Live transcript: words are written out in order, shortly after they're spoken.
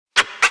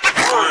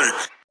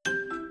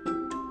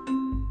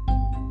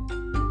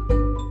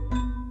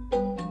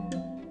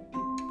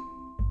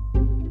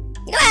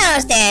don't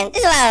understand.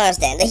 This is what I don't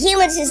understand. The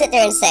humans who sit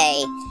there and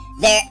say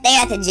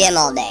they're at the gym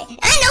all day. And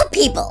I know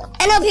people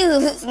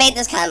who've made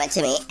this comment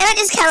to me, and I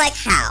just kind of like,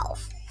 how?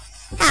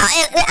 And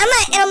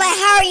I'm like,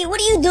 how are you?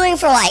 What are you doing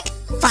for like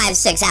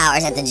 5-6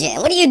 hours at the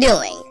gym? What are you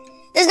doing?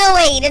 There's no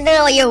way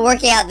you're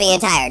working out the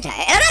entire time.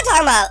 And I'm not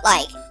talking about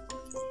like,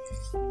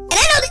 and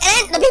I know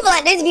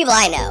these people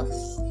I know,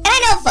 and I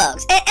know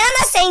folks, and I'm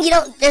not saying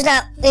there's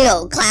not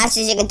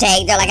classes you can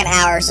take. They're like an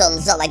hour or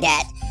something like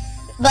that.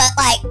 But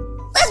like,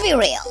 let's be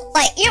real.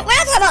 Like, we're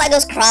not talking about like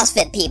those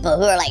CrossFit people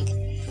who are like,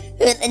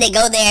 they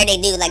go there, they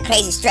do like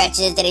crazy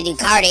stretches, then they do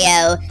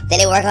cardio, then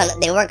they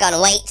work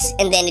on weights,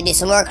 and then they do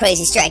some more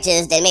crazy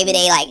stretches, then maybe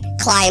they like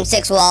climb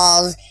 6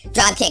 walls,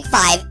 drop kick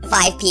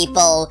five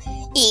people,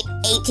 eat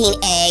 18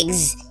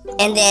 eggs,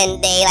 and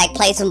then they like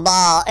play some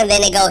ball, and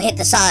then they go hit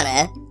the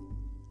sauna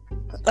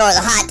or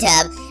the hot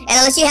tub. And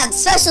unless you have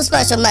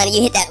special money,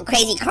 you hit that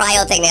crazy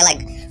cryo thing that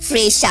like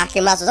freeze shock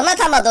your muscles. I'm not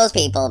talking about those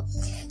people.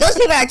 Those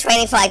people are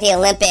training for like the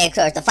Olympics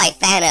or to fight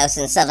Thanos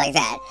and stuff like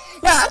that.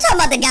 No, I'm talking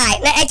about the guy.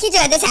 I kid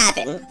you not, this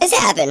happened. It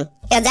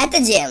was at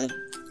the gym.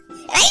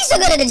 And I used to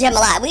go to the gym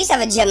a lot. We used to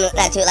have a gym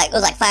that too, like it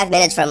was like 5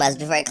 minutes from us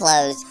before it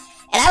closed.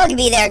 And I would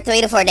be there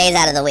 3 to 4 days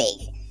out of the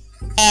week.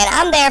 And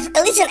I'm there for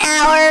at least an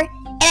hour.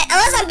 And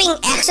unless I'm being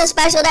extra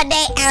special that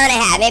day, hour and a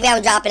half. Maybe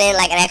I'm dropping in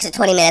like an extra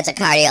 20 minutes of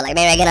cardio. Like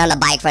maybe I get on the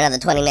bike for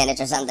another 20 minutes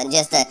or something,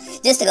 just to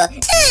go.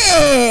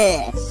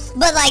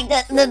 But like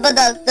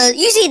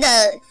usually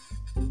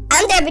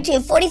I'm there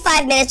between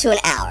 45 minutes to an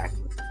hour,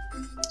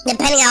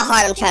 depending how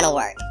hard I'm trying to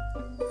work,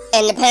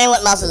 and depending on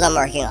what muscles I'm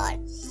working on.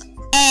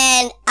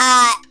 And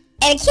I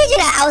kid you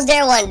not, I was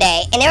there one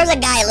day, and there was a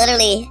guy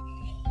literally,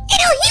 he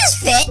was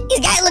fit. This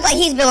guy looked like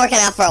he's been working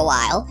out for a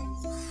while.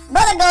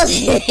 Brother goes,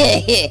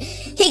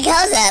 he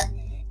goes up,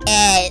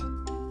 and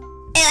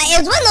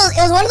it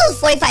was one of those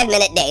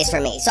 45-minute days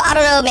for me. So I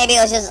don't know, maybe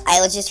I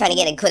was just trying to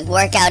get a quick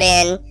workout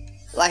in.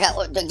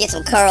 Get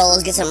some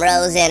curls, get some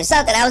rows in,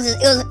 something.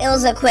 It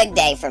was a quick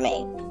day for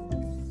me.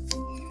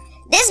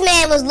 This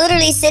man was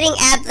literally sitting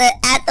at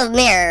the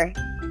mirror.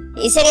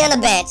 He's sitting on the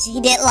bench.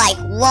 He did like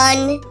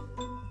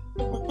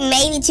 1,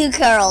 maybe 2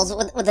 curls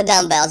with the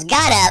dumbbells.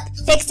 Got up,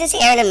 fixed his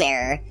hair in the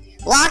mirror,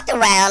 walked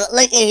around.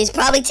 Look, he's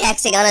probably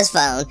texting on his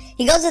phone.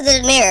 He goes to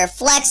the mirror,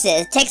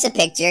 flexes, takes a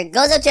picture,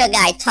 goes up to a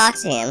guy,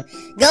 talks to him,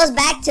 goes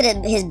back to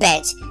his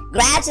bench,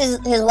 grabs his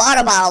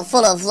water bottle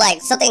full of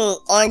like something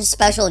orange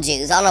special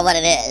juice, I don't know what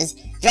it is,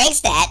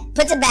 drinks that,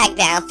 puts it back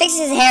down,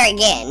 fixes his hair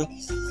again,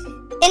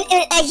 and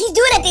he's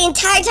doing it the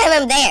entire time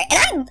I'm there,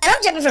 and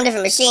I'm jumping from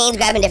different machines,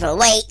 grabbing different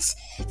weights,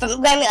 I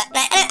think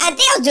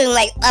I was doing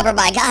like upper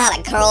body, I had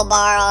a curl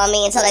bar on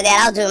me and stuff like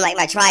that. I was doing like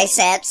my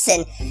triceps,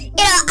 and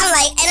I'm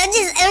like,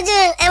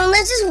 and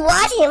let's just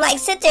watch him like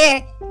sit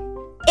there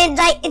and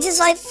like it just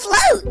like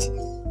float.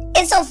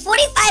 And so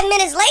 45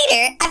 minutes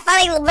later, I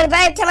finally, by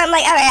the time I'm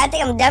like, alright, I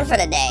think I'm done for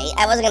the day.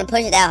 I wasn't gonna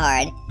push it that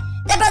hard.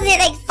 That brother did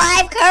like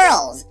 5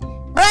 curls.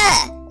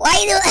 Bruh, why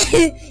you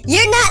doing,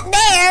 you're not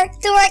there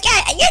to work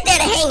out. You're there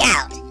to hang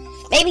out.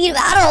 Maybe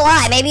I don't know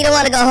why. Maybe you don't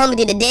want to go home and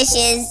do the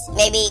dishes.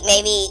 Maybe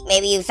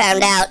you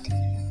found out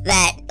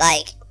that,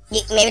 like,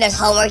 maybe there's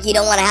homework you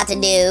don't want to have to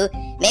do.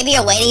 Maybe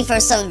you're waiting for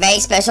some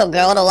very special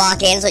girl to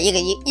walk in so you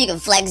can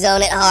flex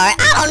zone it hard.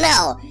 I don't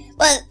know.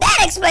 But that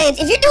explains,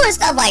 if you're doing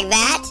stuff like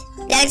that,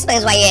 that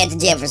explains why you're at the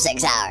gym for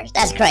 6 hours.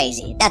 That's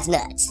crazy. That's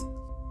nuts.